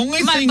 So the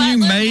only my thing butler you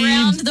made-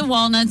 ground the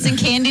walnuts and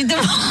candied the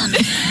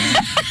walnuts.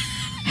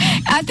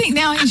 I think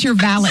now he's your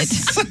valet.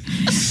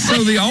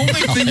 So the only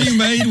thing you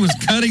made was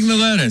cutting the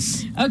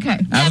lettuce Okay.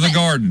 out of the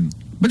garden.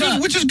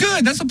 Which is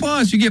good. That's a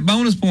plus. You get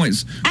bonus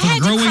points I for had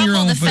to growing your crumble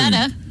own the food.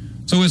 feta.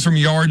 So it's from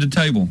yard to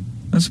table.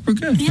 That's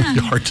pretty good. Yeah.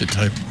 Yard to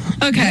table.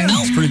 Okay.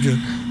 That's pretty good.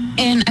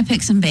 And I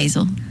picked some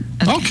basil.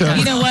 Okay.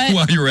 You know what?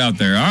 While you were out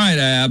there. All right,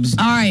 Abs.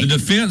 All right. The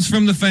defense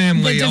from the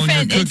family on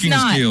your it's cooking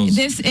not. skills.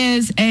 This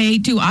is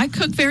do I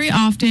cook very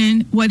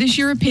often? What is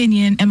your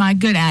opinion? Am I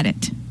good at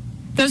it?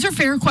 Those are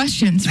fair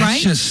questions,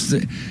 right?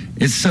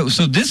 It's so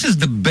this is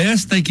the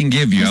best they can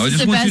give you. I This is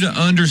just the want you best.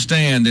 to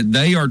understand that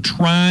they are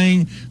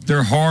trying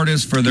their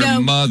hardest for their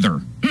No.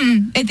 mother.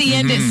 At the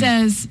end, it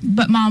says,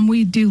 "But Mom,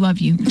 we do love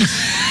you."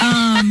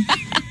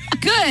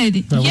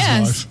 Good. That was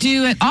Yes. nice.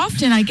 Do it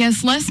often. I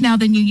guess less now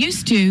than you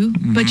used to.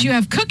 But you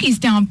have cookies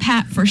down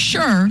pat for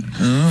sure.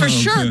 For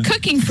sure, okay.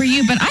 cooking for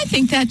you. But I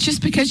think that's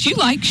just because you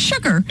like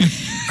sugar.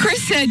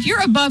 Chris said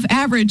you're above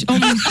average.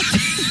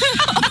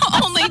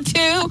 Only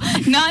 2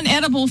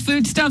 non-edible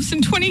foodstuffs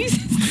in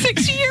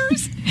 26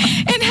 years,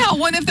 and how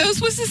one of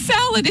those was a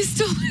salad is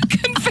still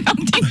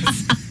confounding.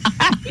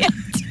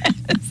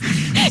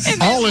 And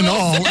then All in Will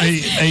all,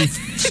 says- a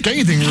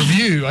scathing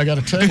review, I got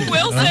to tell you.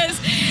 Will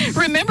says,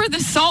 remember the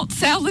salt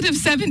salad of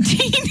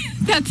 17?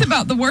 That's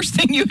about the worst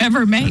thing you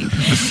ever made.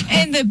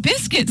 And the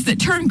biscuits that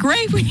turn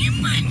gray when you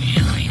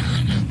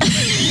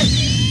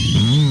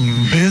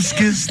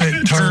Biscuits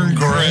that turn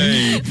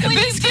gray. the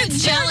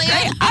biscuits turn jelly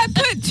gray. on. I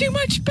put too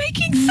much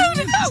baking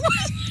soda.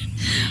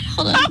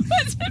 Hold on. I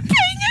wasn't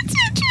paying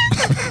attention.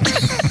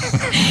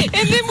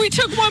 And then we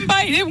took one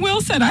bite, and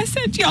Will said, I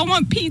said, y'all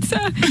want pizza?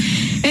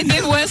 And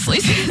then Wesley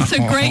said, it's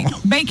a great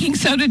baking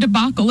soda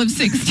debacle of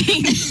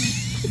 16.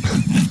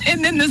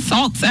 And then the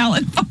salt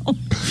salad followed.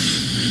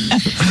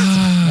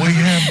 We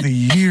have the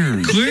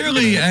years.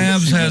 Clearly,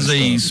 Abs has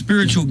a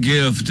spiritual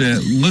gift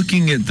at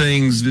looking at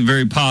things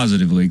very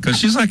positively because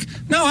she's like,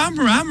 no, I'm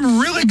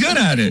really good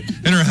at it.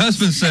 And her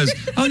husband says,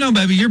 oh, no,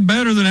 baby, you're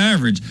better than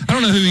average. I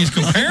don't know who he's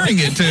comparing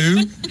it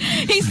to.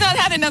 He's not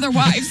had another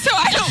wife, so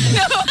I don't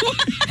know.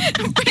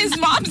 His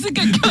mom's a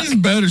good cook.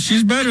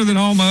 She's better than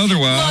all my other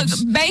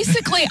wives. Look,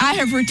 basically, I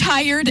have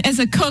retired as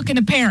a cook and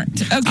a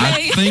parent, okay?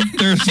 I think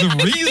there's the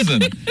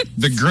reason.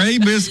 The gray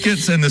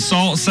biscuits and the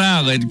salt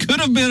salad could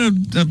have been a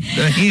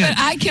hint. But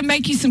I can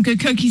make you some good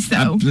cookies,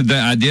 though.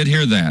 I did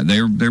hear that.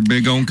 They're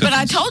big on cookies. But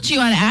I told you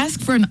I'd ask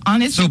for an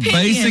honest So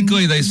opinion.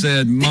 basically, they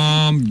said,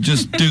 "Mom,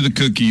 just do the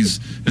cookies,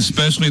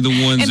 especially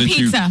the ones And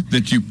pizza.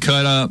 that you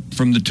cut up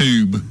from the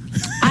tube."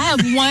 I have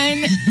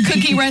one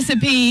cookie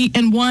recipe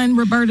and one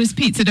Roberta's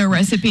pizza dough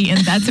recipe, and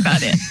that's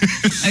about it.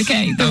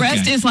 Okay, the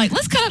rest is like,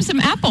 let's cut up some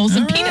apples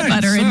and All peanut right,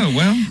 butter and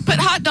well. put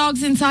hot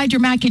dogs inside your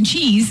mac and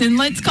cheese, and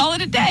let's call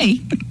it a day.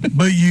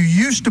 But you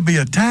used to be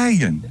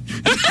Italian.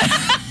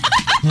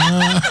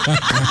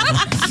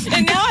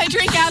 And now I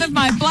drink out of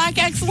my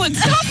Black Excellence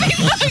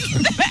coffee mug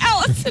that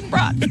Allison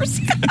brought for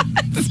Scott.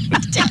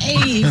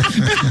 Dave.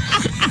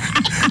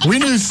 We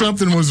knew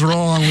something was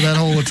wrong with that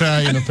whole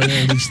Italian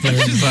appendix thing.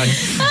 She's like,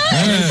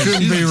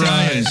 couldn't be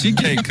right. She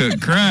can't cook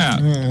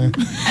crap. I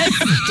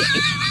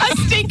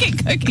stink at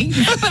cooking,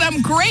 but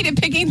I'm great at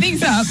picking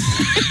things up.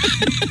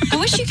 I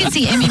wish you could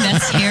see Amie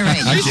Beth's hair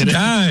right now. She's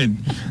dying.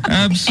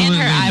 Absolutely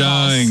And her eyeballs.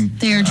 dying.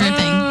 They are dripping.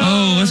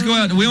 Oh, let's go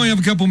out. We only have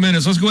a couple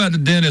minutes. Let's go out to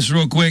Dennis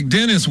real quick.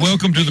 Dennis,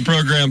 welcome to the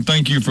program.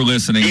 Thank you for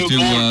listening to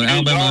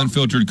Alabama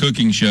Unfiltered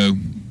Cooking Show.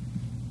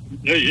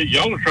 Yeah,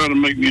 y'all are trying to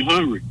make me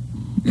hungry.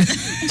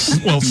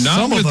 Well, not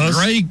some with of us.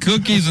 great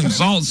cookies and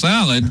salt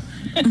salad.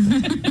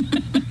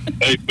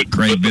 Hey, but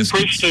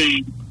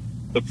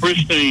the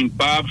pristine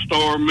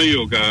 5-star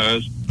meal,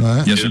 guys,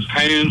 yes, sir. is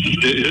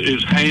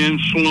hand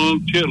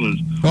slung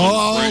chitlins.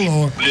 Oh,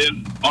 Lord.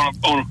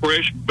 On a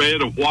fresh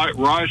bed of white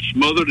rice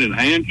smothered in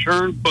hand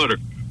churned butter.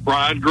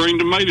 Fried green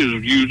tomatoes are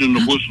used in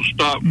the whistle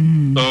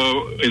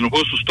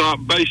stop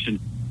basin,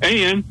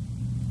 and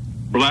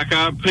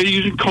black-eyed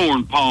peas and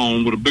corn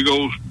pone with a big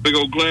old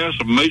glass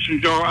of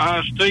mason jar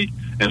iced tea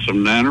and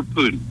some nanner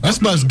pudding. That's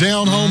about as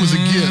down home as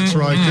it gets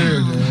right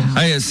there, Dan.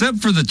 Hey, except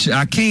for I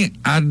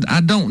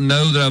don't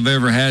know that I've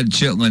ever had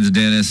chitlins,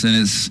 Dennis, and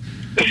it's,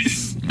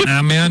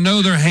 I mean, I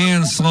know they're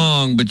hand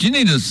slung, but you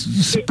need to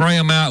spray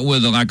them out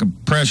with like a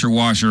pressure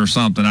washer or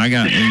something.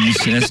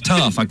 It's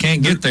tough. I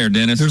can't get there,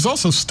 Dennis. There's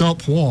also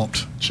stump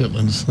whopped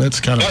chitlins. That's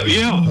kind of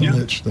a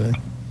niche thing.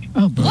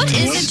 Oh, what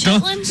is a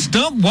chitlin?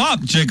 Stump wop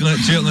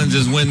chitlins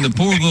is when the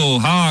poor little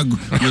hog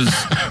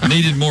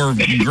needed more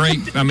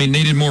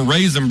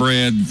raisin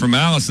bread from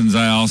Allison's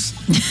house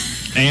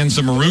and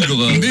some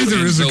arugula.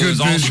 Neither is a good it was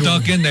all visual.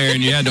 stuck in there,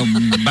 and you had to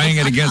bang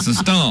it against the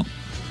stump.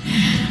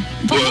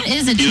 But what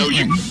is a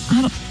chitlin?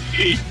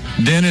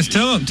 Dennis,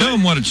 tell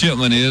them what a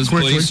chitlin is,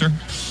 please, sir.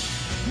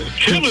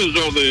 Chitlins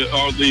are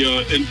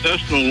the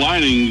intestinal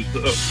linings,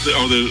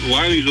 are the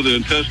linings of the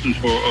intestines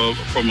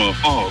from a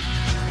hog.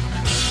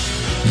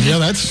 Yeah,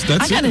 that's I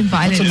got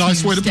invited That's a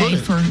nice way to put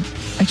it. for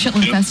a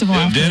chitlin festival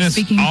after Dennis,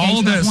 speaking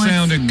all that engagement once.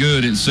 sounded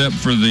good except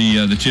for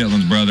the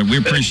chitlins, brother. We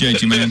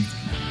appreciate you, man.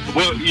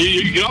 Well,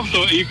 you can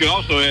also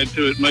add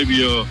to it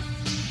maybe a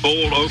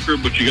boiled okra,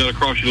 but you got to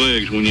cross your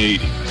legs when you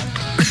eat it.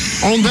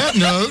 On that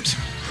note,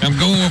 I'm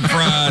going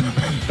fried.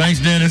 Thanks,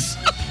 Dennis.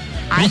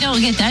 I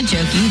don't get that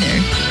joke either.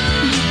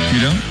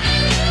 You don't?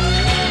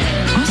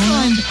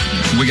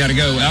 We got to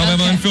go.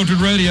 Alabama Unfiltered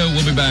Radio.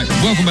 We'll be back.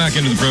 Welcome back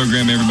into the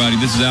program, everybody.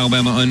 This is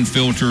Alabama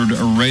Unfiltered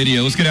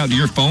Radio. Let's get out to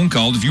your phone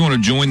calls. If you want to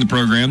join the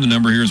program, the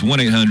number here is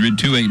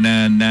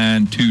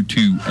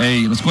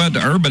 1-800-289-9228. Let's go out to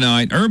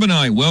Urbanite.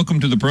 Urbanite, welcome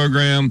to the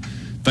program.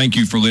 Thank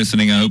you for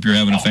listening. I hope you're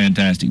having a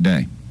fantastic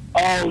day.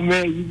 Oh,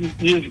 man,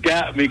 you just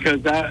got me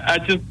because I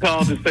just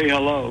called to say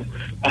hello.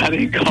 I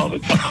didn't call to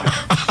talk.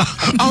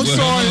 I'm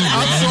sorry,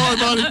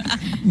 buddy.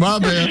 My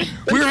bad.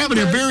 We were having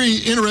a very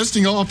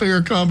interesting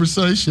off-air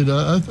conversation.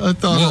 I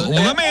thought. Well,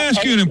 let me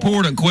ask you an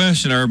important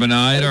question,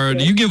 Urbanite. Or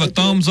do you give a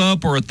thumbs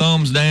up or a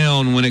thumbs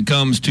down when it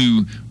comes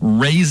to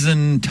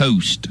raisin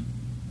toast?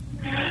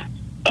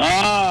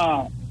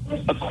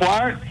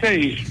 Acquired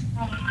taste.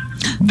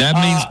 That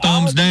means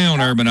thumbs down,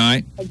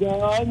 Urbanite. No.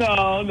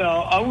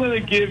 I'm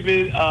going to give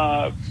it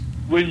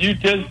when you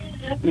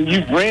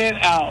ran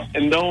out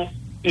and don't,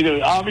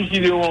 obviously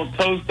you don't want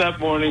toast that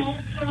morning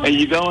and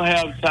you don't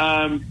have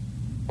time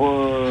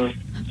for,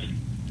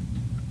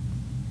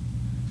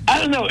 I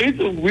don't know, it's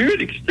a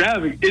weird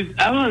extravagance.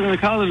 I'm not going to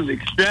call it an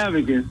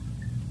extravagance,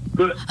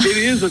 but it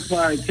is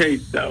acquired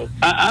taste, though.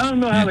 I don't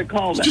know how to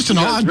call that. It's just an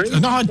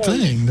odd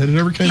thing that it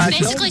ever came. He's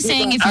basically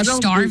saying if you're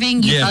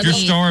starving, if you're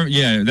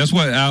starving, that's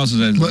what Allison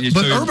says.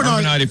 But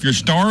Urbanite, if you're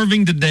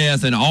starving to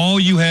death and all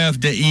you have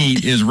to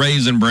eat is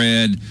raisin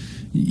bread,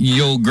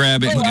 you'll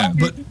grab it.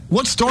 But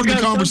what started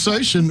the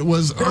conversation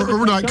was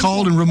Urbanite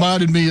called and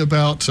reminded me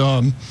about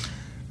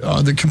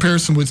the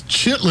comparison with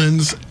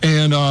chitlins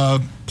and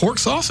pork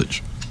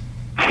sausage.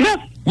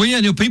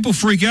 Well, people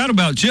freak out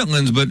about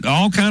chitlins, but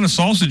all kind of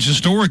sausage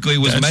historically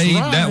was made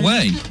that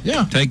way.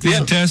 Yeah. Take the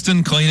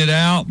intestine, clean it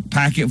out,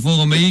 pack it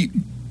full of meat,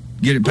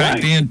 get it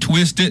packed in,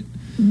 twist it,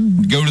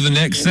 go to the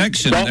next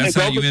section. That's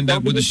how you end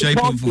up with the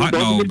shape of hot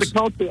dogs. With the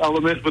culture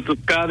element with the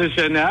Scottish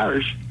and the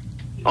Irish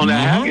on the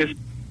haggis.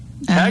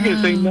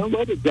 Haggis ain't no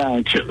other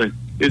giant chitlin.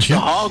 It's the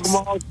hog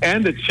maw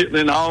and the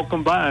chitlin all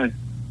combined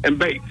and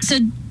baked. So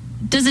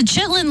does a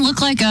chitlin look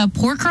like a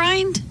pork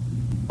rind?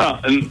 Yeah,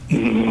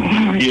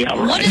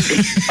 right. What is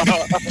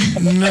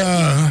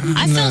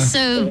I feel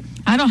so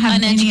I don't have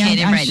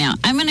uneducated right now.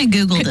 I'm going to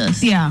Google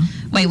this. Yeah.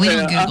 Wait, we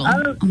don't Google.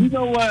 You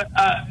know what?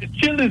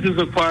 Chitlins is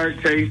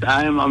acquired taste.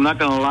 I'm not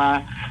going to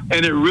lie.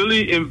 And it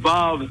really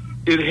involves,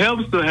 it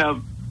helps to have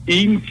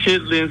eaten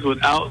chitlins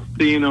without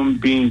seeing them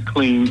being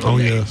clean. Oh,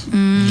 yes.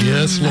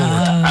 Yes, Lord.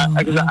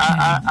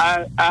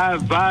 I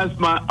advised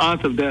my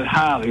aunt of that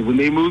highly. When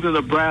they moved to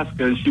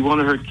Nebraska, and she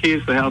wanted her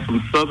kids to have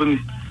some Southern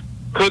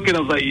cooking, I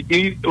was like,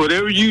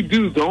 whatever you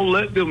do, don't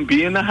let them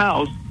be in the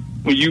house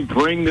when you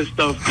bring this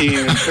stuff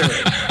in.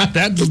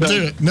 That'll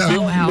do it. No.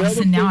 Oh,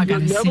 Allison, now I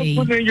got to see.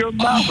 Never put it in your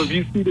mouth if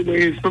you see the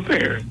way it's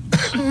prepared.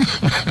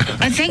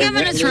 I think I'm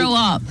going to throw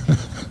up.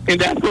 And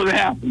that's what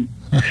happened.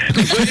 But,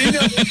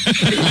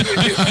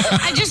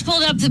 I just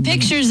pulled up the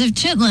pictures of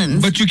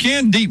chitlins. But you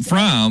can deep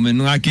fry them,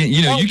 and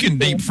you can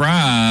deep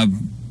fry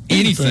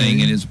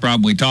anything, and it's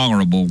probably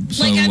tolerable.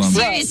 So, like, I'm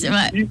serious.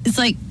 It's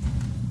like,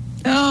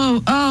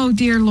 oh,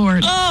 dear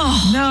Lord.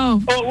 Oh.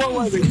 No. Oh,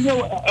 wait.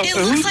 It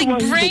looks like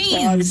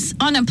brains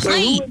on a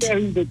plate.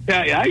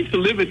 I used to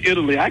live in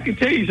Italy. I can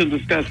tell you some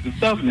disgusting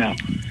stuff now.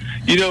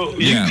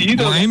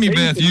 Well, Amie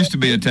Beth used to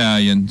be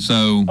Italian,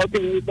 so.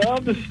 Okay, they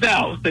love the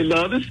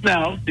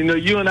snouts.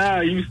 You and I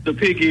are used to the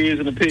pig ears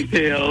and the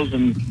pigtails,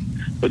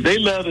 but they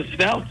love the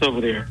snouts over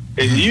there.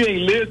 If you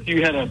ain't lived,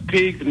 you had a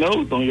pig's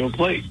nose on your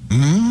plate.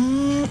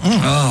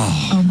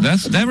 Oh,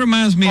 that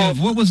reminds me of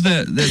what was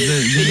the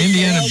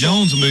Indiana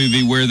Jones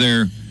movie where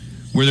they're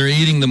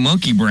eating the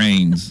monkey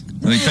brains.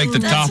 They take the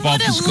top off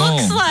the skull.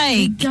 Looks like.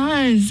 It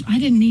does. I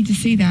didn't need to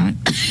see that.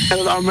 At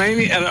an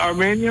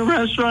Armenian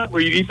restaurant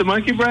where you eat the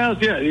monkey brows,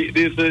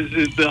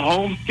 it's the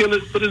home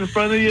skillet put in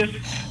front of you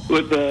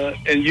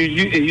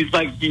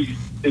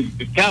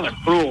it's kind of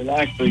cruel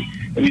actually,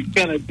 and he's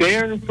kind of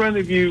there in front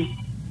of you,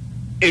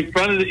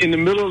 in the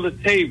middle of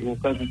the table,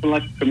 because it's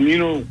like a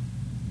communal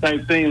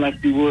type thing,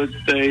 like you would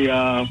say.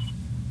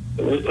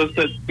 What's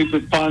that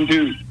stupid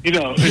fondue?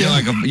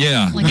 Like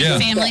a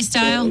family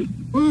style.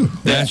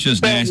 That's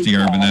just nasty,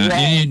 Urban.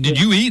 Did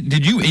you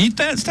eat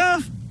that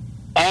stuff?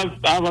 I've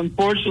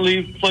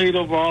unfortunately played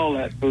over all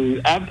that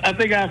food. I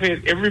think I've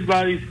had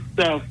everybody's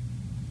stuff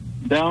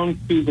down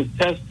to the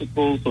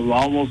testicles of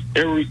almost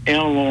every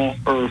animal on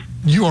Earth.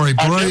 You are a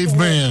brave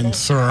man,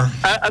 sir.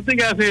 I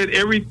think I've had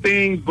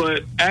everything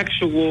but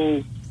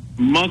actual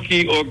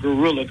monkey or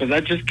gorilla, because I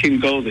just can't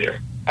go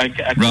there. I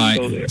can't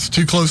go there. It's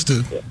too close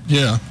to.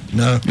 Yeah.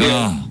 No.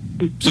 Oh.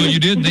 So you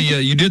did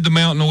the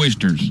mountain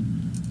oysters.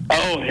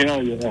 Oh,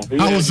 hell yeah.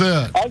 How was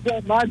that?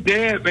 My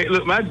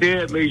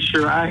dad made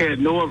sure I had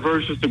no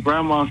aversions to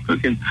grandma's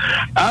cooking.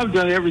 I've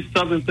done every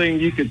southern thing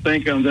you could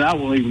think of that I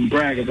won't even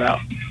brag about.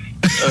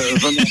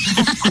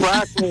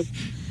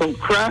 From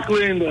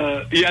crackling,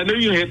 I know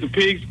you had the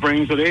pig's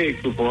brains with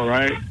eggs before,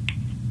 right?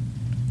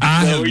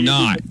 I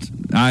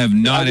have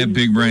not had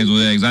pig brains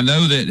with eggs. I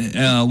know that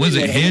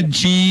head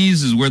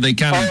cheese is where they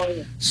kind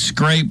of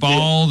scrape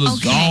all the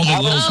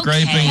little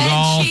scrapings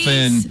off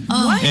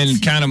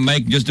and kind of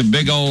make just a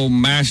big old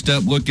mashed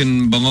up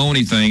looking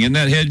bologna thing. Isn't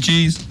that head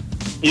cheese?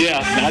 Yeah,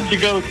 not your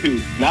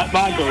go-to. Not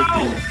my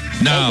go-to.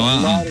 No,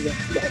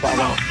 I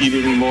don't eat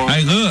it anymore.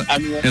 Hey, look,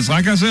 it's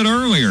like I said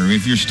earlier.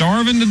 If you're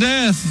starving to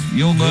death,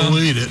 you'll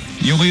eat it.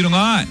 You'll eat a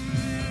lot.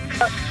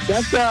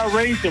 That's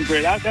raisin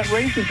bread. That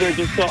raisin bread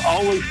is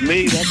always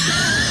made.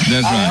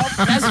 That's right.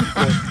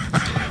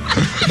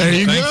 There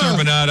you Thanks, go.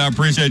 Urbanite. I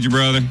appreciate you,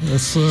 brother.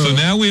 So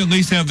now we at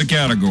least have the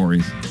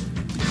categories.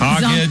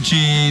 Hoghead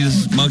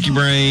cheese, monkey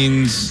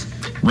brains,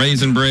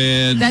 raisin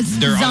bread.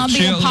 They're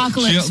zombie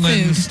apocalypse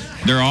chitlins.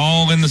 food. They're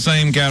all in the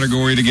same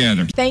category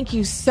together. Thank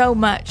you so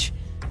much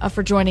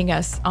for joining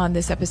us on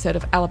this episode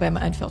of Alabama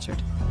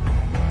Unfiltered.